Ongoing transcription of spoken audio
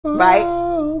Right?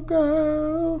 Oh,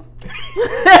 girl. Be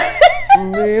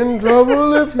in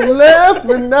trouble if you left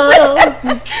me now.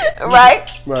 Right?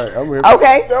 Right, I'm here.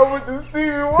 Okay. That was the Stevie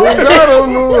Cause Wonder. I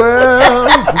don't know where.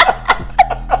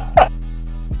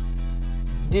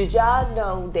 Did y'all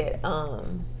know that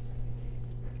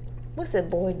what's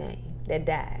that boy name that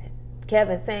died?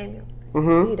 Kevin Samuels.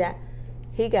 Mm-hmm. He died.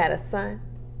 He got a son.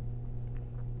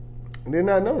 Did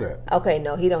not know that. Okay,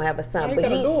 no, he don't have a son, He but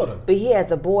got a daughter. but he has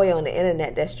a boy on the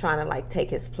internet that's trying to like take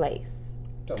his place.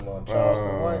 Talking about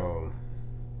Charleston White.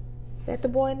 Is that the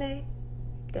boy name?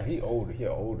 Yeah, he older. He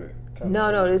older.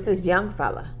 No, this is young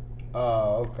fella.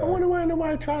 Oh, okay. I wonder why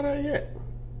nobody tried that yet.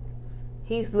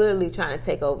 He's literally trying to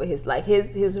take over his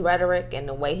rhetoric and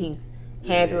the way he's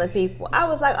handling people. I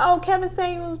was like, oh, Kevin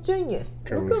Samuels Jr.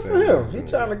 Well, good for him. He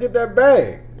trying to get that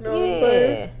bag. You know what I'm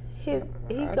saying? He I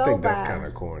go think by. that's kind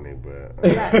of corny, but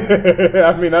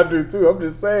I mean, I do too. I'm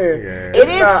just saying. Yeah. It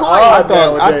is not corny. odd I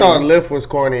thought nowadays. Lyft was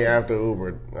corny after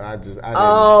Uber. I didn't.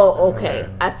 Oh, okay.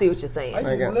 I see what you're saying. I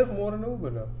use Lyft more than Uber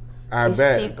though. I It's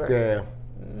bet. cheaper.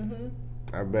 Yeah.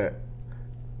 Mm-hmm. I bet.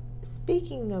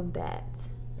 Speaking of that,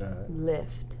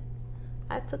 Lyft.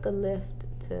 I took a Lyft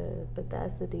to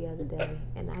Bethesda the other day,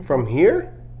 and I From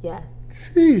here? yes.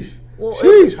 Sheesh. Well,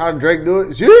 Sheesh. How did Drake do it?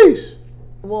 Sheesh.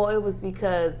 Well, it was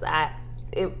because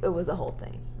it was a whole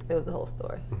thing. It was a whole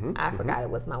story. I forgot it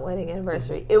was my wedding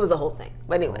anniversary. It was a whole thing.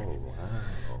 But anyways,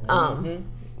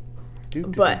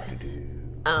 but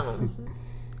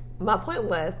my point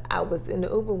was I was in the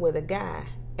Uber with a guy,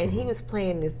 and he was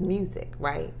playing this music,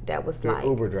 right? That was The like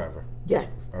Uber driver.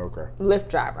 yes, Okay. Lyft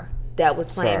driver that was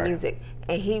playing Sorry. music,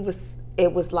 and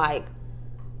it was like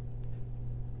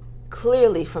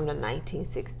clearly from the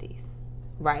 1960s,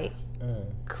 right?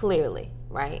 Clearly,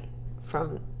 right?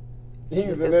 From He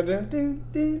was in there. no,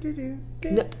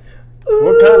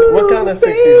 What kind of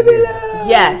 60s music?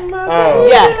 yes, Oh.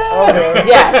 yes,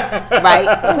 yes,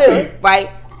 right, clearly, right.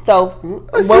 So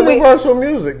It's when we universal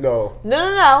music, though.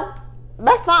 no,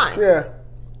 that's fine. Yeah.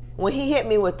 When he hit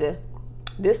me with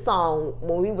this song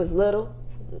when we was little,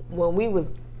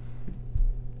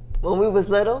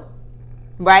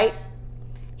 right?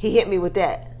 He hit me with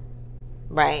that,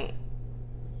 right?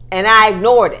 And I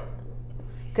ignored it.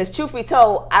 Because truth be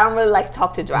told, I don't really like to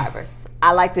talk to drivers.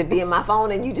 I like to be in my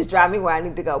phone and you just drive me where I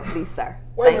need to go, please, sir.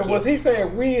 Wait a Thank minute, you. was he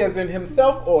saying we as in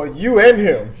himself or you and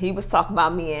him? He was talking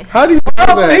about me and How do you do Oh,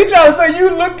 so that? he trying to say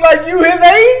you look like you his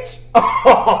age?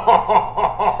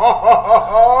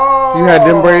 You had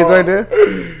them braids right there?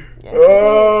 yes.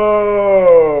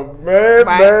 Oh, man,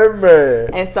 Right. man.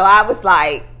 And so I was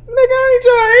like, Nigga, I ain't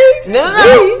your age.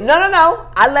 No.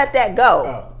 I let that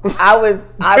go. I was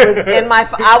in my.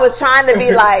 I was trying to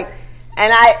be like,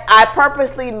 and I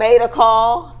purposely made a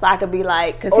call so I could be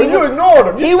like, because You ignored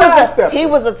him. You sidestepped he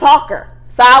him. was a talker.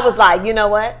 So I was like, you know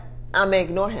what? I'm gonna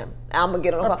ignore him. I'm gonna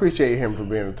get on the I call. appreciate him for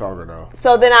being a talker, though.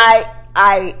 So then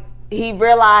he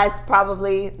realized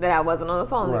probably that I wasn't on the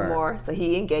phone Right. anymore. So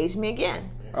he engaged me again.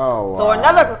 Oh, wow. So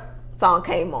another song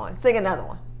came on. Sing another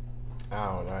one. I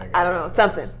I don't know,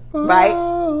 something, right?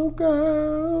 Oh,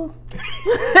 girl.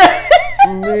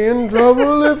 Be in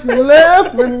trouble if you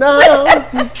left me now.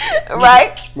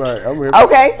 Right? Right, I'm here.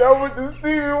 Okay. That was the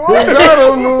Stevie Cause Wonder. I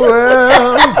don't know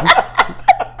where.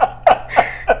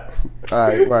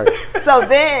 Right. So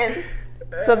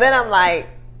then I'm like,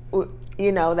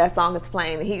 you know, that song is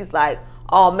playing. And he's like,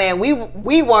 oh man,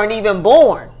 we weren't even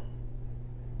born.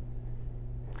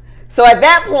 So at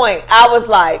that point, I was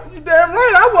like, You damn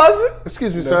right I wasn't.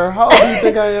 Excuse me, sir. How old do you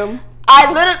think I am?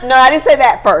 I didn't say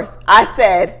that first. I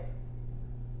said,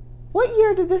 what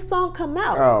year did this song come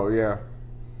out? Oh, yeah.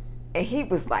 And he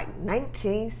was like,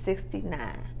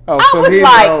 1969. Oh, I so was he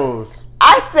like, knows.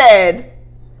 I said,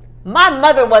 my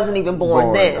mother wasn't even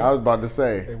born then. I was about to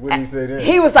say. What did he say then?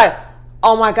 He was like,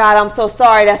 oh my God, I'm so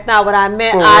sorry. That's not what I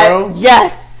meant. For real?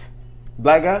 Yes.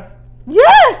 Black guy?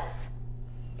 Yes.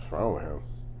 What's wrong with him?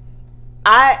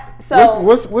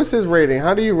 What's his rating?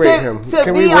 How do you rate him? To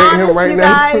Can be we rate honest, him right you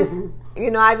now? guys,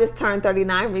 you know, I just turned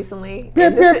 39 recently.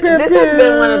 And this has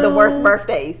been one of the worst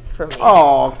birthdays for me.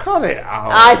 Oh, cut it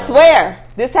out. I swear,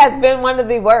 this has been one of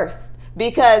the worst.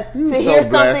 Because You to so hear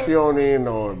blessed, something, you don't even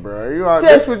know it, bro.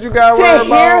 This what you got to to worry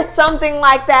hear about? something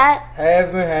like that,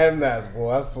 Haves and have-nots,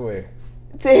 boy, I swear.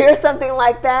 to hear something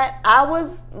like that, I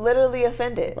was literally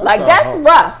offended. That's Like, all that's right.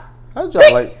 rough. How'd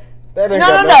y'all like? That ain't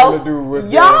got nothing to do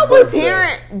with Y'all your was birthday.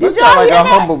 hearing. Did That's y'all like hear a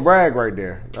that? humble brag right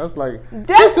there. That's like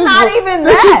That's not even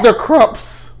This that. is the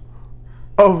crux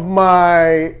of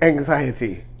my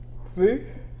anxiety. See?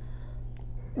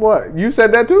 What? You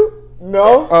said that too?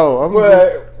 No. Oh, I'm but,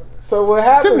 just. So what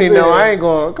happens Tiffany, is, no, I ain't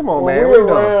going. Come on, when man. we're What you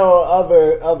doing?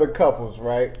 around other couples,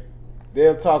 right?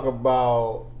 they'll talk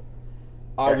about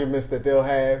arguments that they'll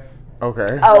have. Okay.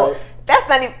 Oh, Right. that's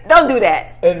not even. Don't do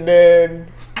that. And then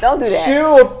Don't do that.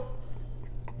 she'll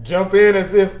jump in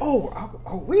as if,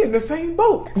 are we in the same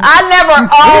boat? I never.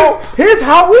 Oh, Here's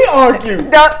how we argue.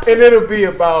 Don't- And it'll be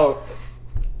about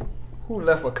who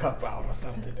left a cup out or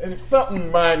something. And it's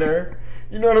something minor.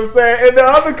 You know what I'm saying? And the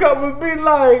other couple be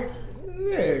like,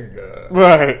 nigga.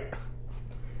 Right.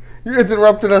 You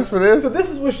interrupted us for this? So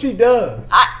this is what she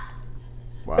does.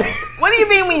 Wow. what do you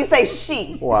mean when you say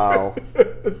she? Wow.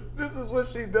 This is what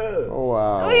she does.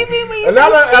 Wow. What do you mean when you And,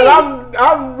 say she?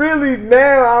 I'm really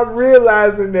now I'm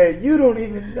realizing that you don't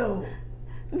even know.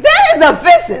 That is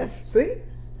offensive. See?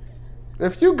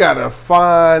 If you gotta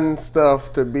find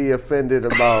stuff to be offended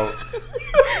about,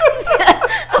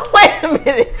 Wait a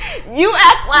minute. You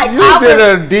act like you I did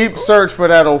was. a deep search for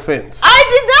that offense. I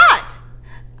did not.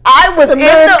 I was The in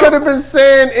man could have been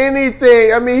saying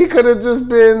anything. I mean, he could have just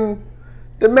been.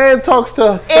 The man talks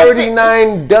to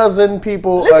 39 dozen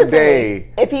people Listen a to day.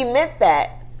 me. If he meant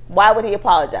that, why would he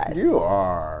apologize? You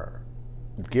are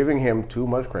giving him too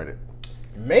much credit.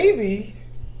 Maybe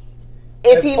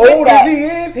If as he meant old that, as he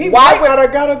is, he why might would- not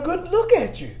have got a good look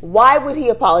at you. why would he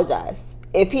apologize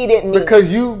if he didn't mean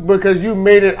Because you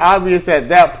made it obvious at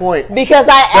that point it? Because I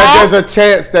that asked. there's a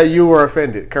chance that you were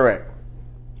offended. Correct.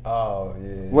 Oh yeah.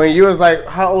 When you was like,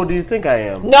 "How old do you think I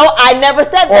am?" No, I never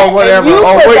said that. And whatever. you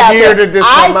Or put what that year there. did this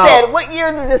come I said, out? what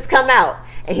year did this come out?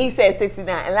 And he said 69.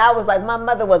 And I was like, my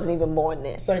mother wasn't even born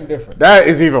then. Same difference. That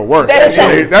is even worse. That is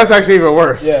actually. worse. That's actually even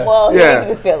worse. Yeah. Well, he Yeah.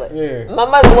 needed to feel it. Yeah. My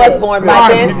mother was born by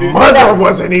then. Mother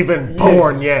wasn't even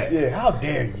born yet. Yeah, how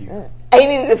dare you? He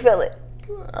needed to feel it.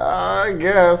 I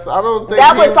guess I don't think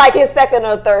That was like his second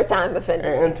or third time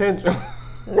offending. intention,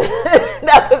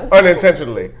 That was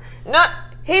unintentionally. no.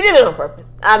 He did it on purpose.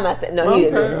 I'm not saying no. He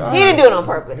didn't. Do it. He didn't do it on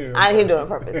purpose. He didn't do it on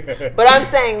purpose. But I'm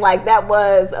saying like that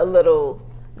was a little.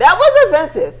 That was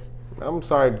offensive. I'm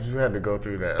sorry that you had to go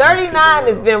through that. 39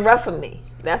 has been rough for me.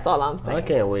 That's all I'm saying. I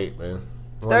can't wait, man.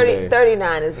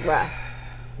 39 is rough.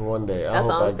 One day. That's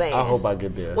all I'm saying. I hope I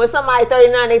get there. When somebody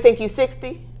 39, they think you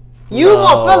 60. You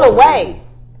gonna feel away.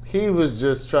 He was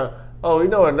just trying. Oh, you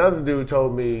know, another dude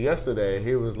told me yesterday.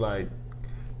 He was like,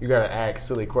 "You gotta ask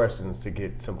silly questions to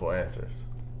get simple answers."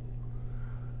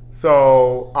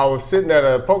 So I was sitting at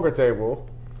a poker table,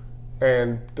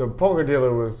 and the poker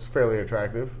dealer was fairly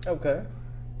attractive. Okay.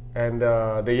 And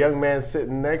the young man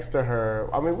sitting next to her,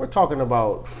 I mean, we're talking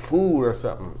about food or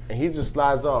something, and he just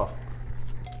slides off.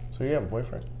 So you have a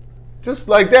boyfriend? Just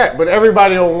like that, but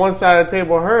everybody on one side of the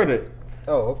table heard it.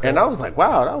 Oh, okay. And I was like,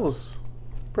 wow, that was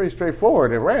pretty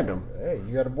straightforward and random. Hey,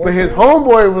 you got a But boyfriend? his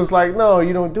homeboy was like, no,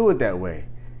 you don't do it that way.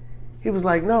 He was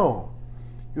like, no,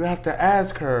 you have to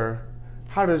ask her,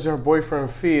 how does your boyfriend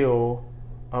feel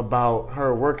about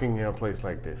her working in a place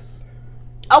like this?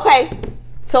 Okay,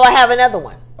 so I have another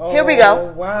one. Here we Oh,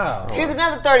 go. wow. Here's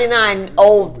another 39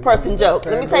 old person joke.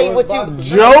 Let me tell you what you.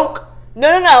 Joke?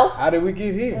 No. How did we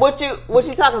get here? What you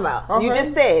talking about? Okay. You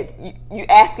just said you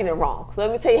asking it wrong. So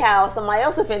let me tell you how somebody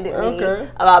else offended me Okay.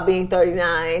 about being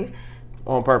 39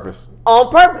 On purpose. on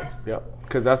purpose. Yep.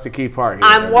 Because that's the key part here.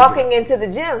 I'm walking into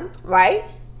the gym, right?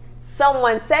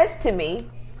 Someone says to me,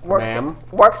 Ma'am?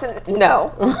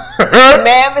 no.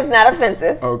 Ma'am is not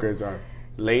offensive. Okay, sorry.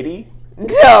 Lady?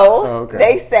 No. Okay.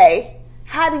 They say,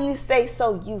 how do you stay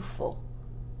so youthful?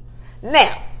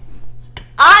 Now,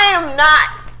 I am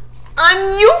not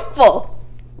unyouthful.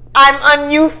 I'm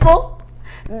unyouthful.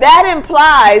 That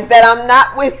implies that I'm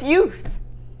not with youth.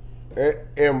 It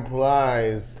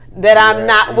implies That I'm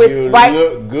not with you right.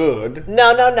 look good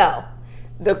No.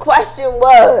 The question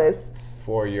was,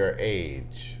 for your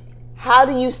age. how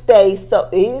do you stay so?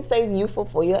 He didn't say youthful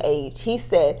for your age. He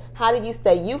said, how do you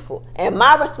stay youthful? And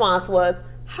my response was,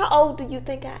 how old do you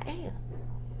think I am?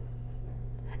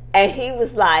 And he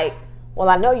was like, well,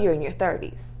 I know you're in your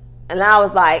 30s. And I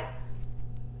was like,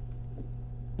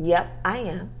 yep, I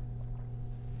am.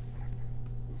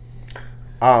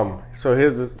 So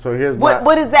here's my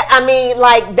What is that? I mean,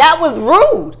 like, that was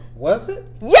rude. Was it?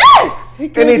 Yes! He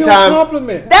gave Anytime- you a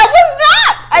compliment. That was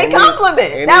not a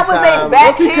compliment. That was a anytime-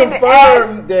 Once he backhanded ass.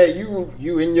 confirmed that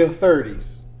you in your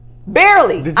 30s.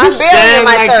 Barely. Did you I'm barely in scan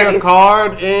my like 30s. your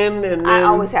card in and then I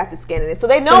always have to scan it. So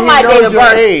they know So he my knows date of your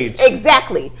birth. age.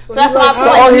 Exactly. So he's that's like, why I'm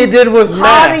so all he like, did was how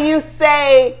math. do you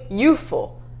say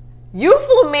youthful?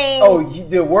 Youthful means Oh,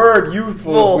 the word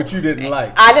youthful is what you didn't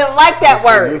like. I didn't like that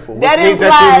word. Youthful. That Which means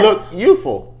implies that you look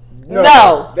youthful.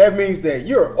 no. That means that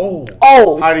you're old.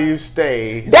 old. How do you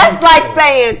stay? That's like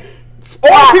saying Or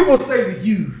spry. people say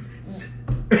youth.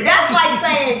 That's like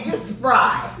saying you're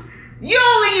spry. You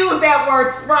only use that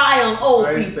word spry on old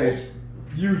How do you people. stay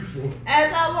Youthful.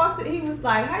 As I walked in, he was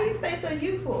like, "How you stay so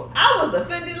youthful?" I was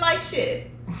offended like shit.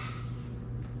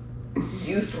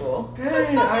 Youthful.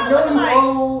 Dang, I know you like,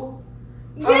 old.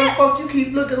 How the fuck you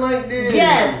keep looking like this?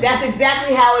 Yes, that's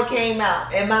exactly how it came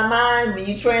out. In my mind, when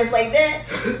you translate that,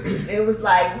 it was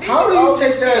like, how do you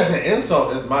take that as an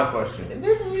insult is my question.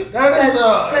 Because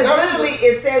literally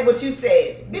it said what you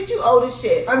said. Bitch, you old as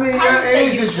shit. I mean, how your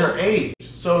age is your age.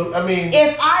 So, I mean.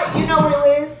 If I, you know what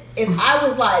it is? If I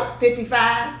was like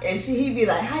 55 and he'd be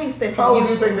like, how you stay so How old do you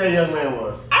youthful? think that young man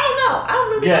was? I don't know. I don't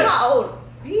really know how old.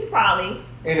 He probably.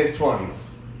 In his 20s.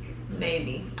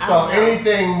 Maybe. So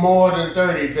anything more than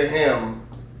 30 to him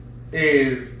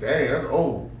is, dang, that's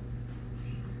old.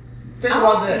 Think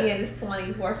about that. He in his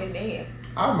 20s working there.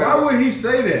 Why would he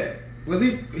say that? Was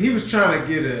he was trying to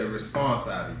get a response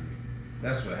out of you?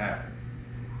 That's what happened.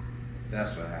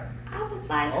 I was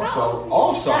like,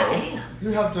 also, you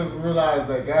have to realize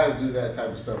that guys do that type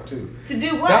of stuff too. To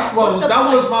do what? That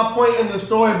was my point in the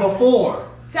story before.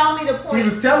 Tell me the point. He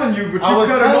was telling you, but you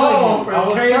cut him off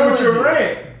and came with your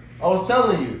rant. I was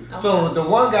telling you. Okay. So the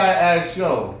one guy asked,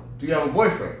 "Yo, do you have a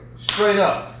boyfriend?" Straight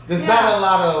up. There's not a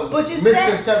lot of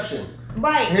misconception.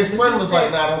 Right. His friend was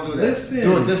like, "Nah, don't do that. Listen.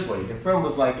 Do it this way." The friend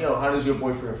was like, "Yo, how does your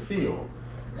boyfriend feel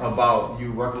about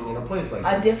you working in a place like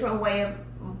that?" A different way of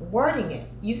wording it.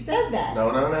 You said that.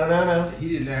 No. He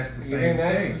didn't ask the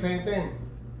same thing.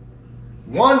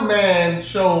 One man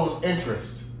shows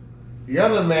interest. The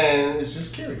other man is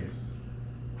just curious.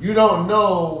 You don't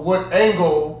know what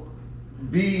angle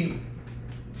the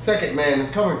second man is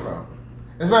coming from.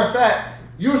 As a matter of fact,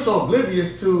 you're so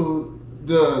oblivious to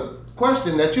the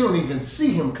question that you don't even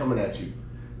see him coming at you.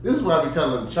 This is what I be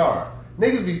telling the Char.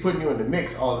 Niggas be putting you in the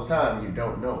mix all the time and you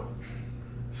don't know.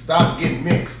 Stop getting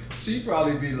mixed. She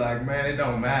probably be like, man, it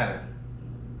don't matter.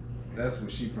 That's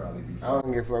what she probably be saying. I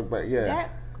don't give a fuck, but yeah.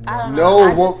 I don't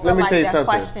know. Let me tell you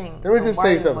something. Let me just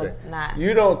say something.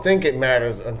 You don't think it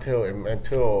matters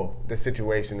until the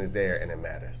situation is there and it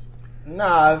matters.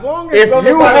 Nah, as long as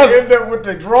somebody end up with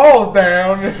the drawers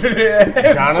down.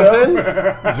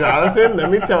 Jonathan,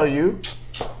 let me tell you.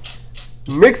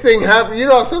 Mixing happen. You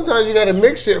know, sometimes you gotta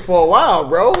mix shit for a while,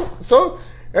 bro. So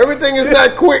everything is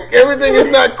not quick. Everything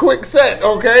is not quick set,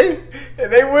 okay?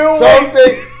 And they will wait.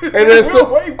 And then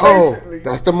wait patiently.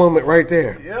 That's the moment right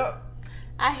there. Yep.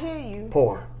 I hear you.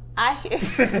 Pour. I hear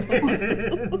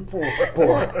you.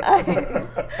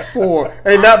 Pour.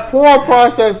 And that pour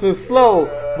process is slow.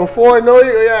 Before you know it,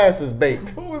 your ass is baked.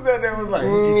 Who was that was like,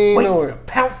 wait to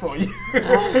pounce on you?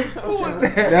 Who was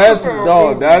that? That's,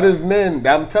 dog, that is men.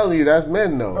 I'm telling you, that's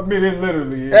men, though. I mean, it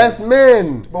literally is. That's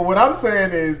men. But what I'm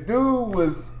saying is, dude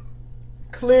was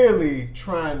clearly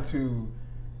trying to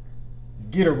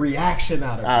get a reaction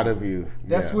out of you.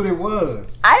 That's what it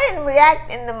was. I didn't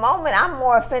react in the moment. I'm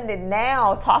more offended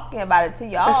now talking about it to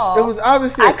y'all. It was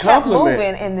obviously a compliment. I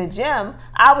kept moving in the gym.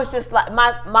 I was just like,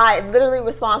 my literally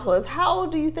response was, how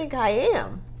old do you think I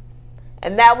am?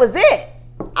 And that was it.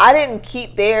 I didn't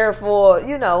keep there for,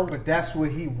 But that's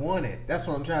what he wanted. That's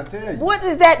what I'm trying to tell you. What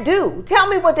does that do? Tell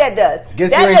me what that does.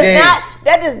 Gets you engaged.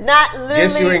 That does not literally.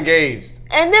 Gets you engaged.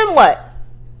 And then what?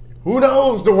 Who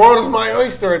knows? The world is my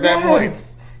oyster at that point.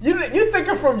 You're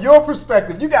thinking from your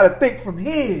perspective. You got to think from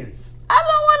his. I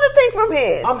don't want to think from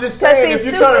his. I'm just saying, if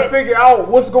you're trying to figure out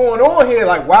what's going on here,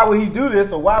 like why would he do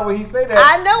this or why would he say that?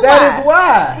 I know that is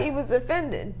why. He was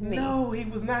offending me. No, he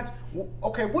was not.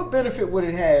 Okay, what benefit would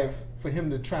it have for him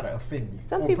to try to offend you?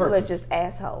 Some people are just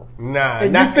assholes. Nah,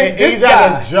 and you think he's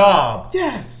got a job.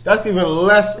 Yes. That's even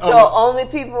less. So only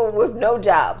people with no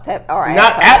jobs are assholes.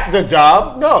 Not at the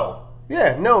job. No.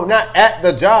 Yeah, no, not at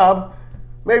the job.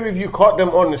 Maybe if you caught them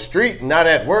on the street, not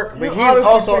at work. But he's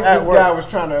also at work. This guy was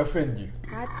trying to offend you.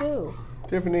 I do.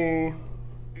 Tiffany.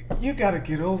 You got to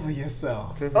get over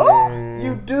yourself. Tiffany.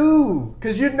 You do.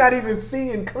 Because you're not even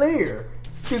seeing clear.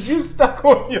 Because you stuck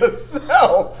on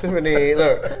yourself. Tiffany,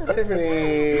 look.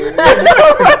 Tiffany.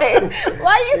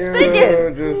 Why are you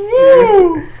singing?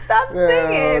 Stop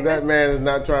singing. That man is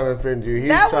not trying to offend you.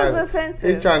 That was offensive.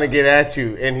 He's trying to get at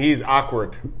you, and he's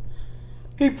awkward.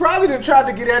 He probably done tried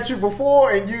to get at you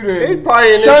before, and you done. He's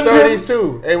probably in his 30s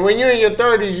too. And when you're in your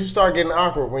 30s, you start getting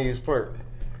awkward when you flirt.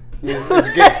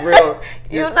 It gets real.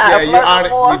 You're not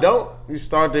flirting more. You don't. You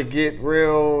start to get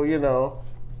real.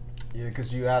 Yeah,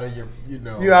 because you out of your.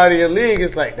 You out of your league.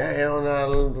 It's like, damn, I don't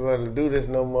know how to do this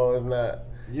no more. It's not.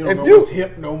 You don't know what's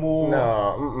hip no more.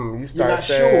 No, you start You're not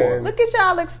saying. Sure. Look at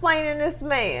y'all explaining this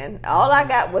man. All I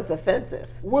got was offensive.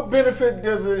 What benefit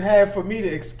does it have for me to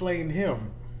explain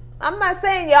him? I'm not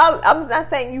saying y'all. I'm not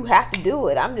saying you have to do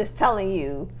it. I'm just telling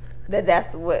you that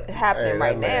that's what happening Hey,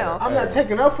 right that man- now. I'm not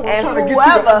taking up for him. And I'm trying to get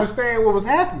you whoever- to understand what was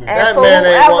happening. And That for man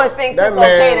ain't whoever want- thinks that it's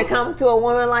okay man- to come to a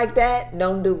woman like that,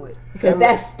 don't do it. Because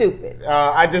that's stupid.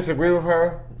 I disagree with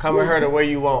her. Come at her the way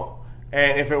you want,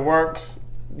 and if it works,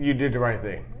 you did the right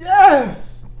thing.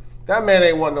 Yes. That man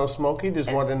ain't want no smoke. He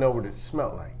just wanted to know what it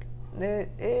smelled like. It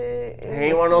He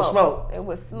ain't want no smoke. It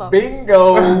was smoke.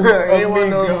 Bingo. He ain't want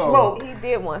no Bingo. smoke. He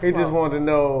did want He smoke. just wanted to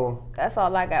know. That's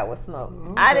all I got was smoke.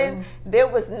 I didn't. There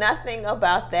was nothing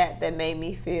about that made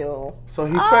me feel. So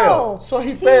he Oh, failed. So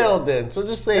he failed then. So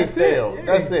just say That's he it, failed. yeah.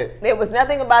 That's it. There was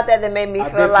nothing about that made me I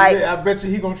feel like. bet you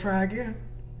he gonna try again.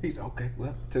 He's okay.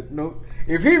 Well, took note.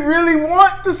 If he really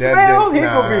want to That smell, he did-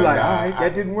 gonna be nah, like, nah. all right,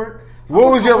 that didn't work.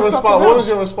 What was your I'ma come with response? What was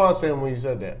your something else. response to him when you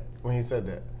said that? When he said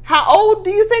that? How old do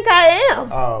you think I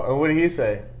am? Oh, and what did he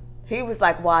say? He was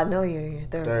like, "Well, I know you're in your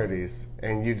 30s." 30s,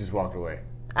 and you just walked away.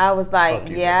 I was like, Fuck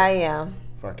you, "Yeah, I nigga. am."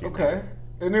 Fuck you. Okay.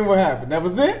 And then what happened? That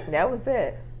was it? That was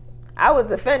it. I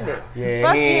was offended. Yeah,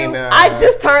 Fuck he you. ain't, I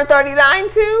just turned 39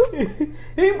 too.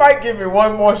 He might give me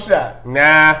one more shot.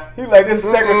 Nah. He like, this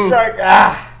second strike,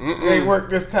 it ain't work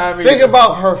this time either. Think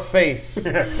about her face.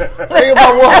 Think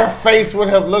about what her face would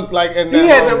have looked like in that He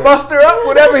had to moment. muster up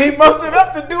whatever he mustered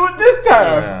up to do it this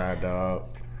time. Nah, dog.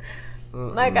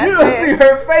 Like You I don't see said,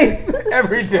 her face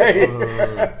every day.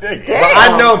 But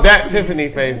I know that Tiffany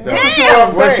face though. That's what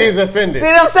I'm When saying. she's offended. see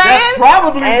what I'm saying? That's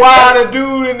probably And why so- the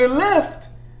dude in the left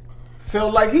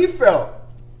felt like he felt.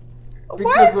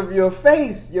 Because What? of your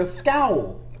face, your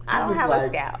scowl. I He don't was have like, a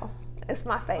scowl. It's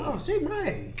my face. Oh, she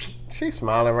might. She's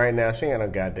smiling right now. She ain't no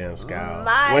goddamn scowl.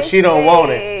 My When she don't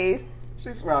want it. face.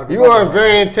 She smiled. You are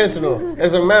very intentional.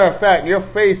 As a matter of fact, your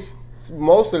face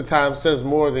most of the time says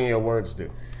more than your words do.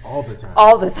 all the time.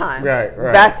 All the time. Right,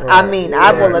 right. That's. I right, mean,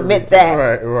 I will right. admit that.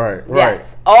 Right, right, right.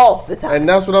 Yes, all the time. And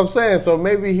that's what I'm saying. So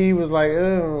maybe he was like,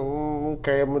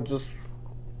 okay, I'm gonna just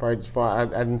probably just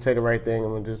fine. I didn't say the right thing.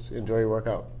 I'm gonna just enjoy your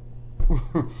workout.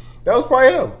 That was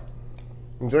probably him.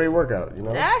 Enjoy your workout, you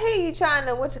know. I hear you trying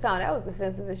to that was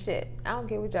offensive as shit. I don't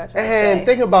get what y'all trying And to say.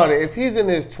 think about it. If he's in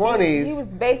his 20s, He was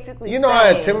basically you know how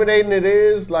saying, intimidating it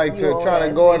is, like You to old try to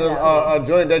ass go at bitch a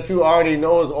joint that you already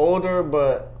know is older,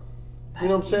 but you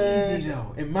know what I'm saying. Easy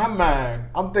though. In my mind,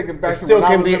 I'm thinking back It to still when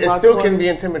I can was be. in It my still 20s. can be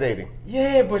intimidating.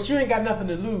 Yeah, but you ain't got nothing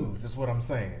to lose. Is what I'm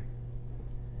saying.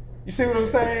 You see what I'm Yeah,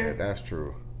 saying? that's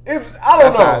true. If I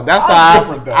don't know, That's I'm how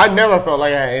different though. I never felt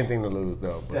like I had anything to lose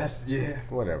though. But That's yeah.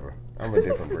 whatever. I'm a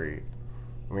different breed.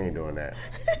 We ain't doing that.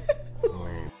 We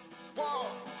ain't.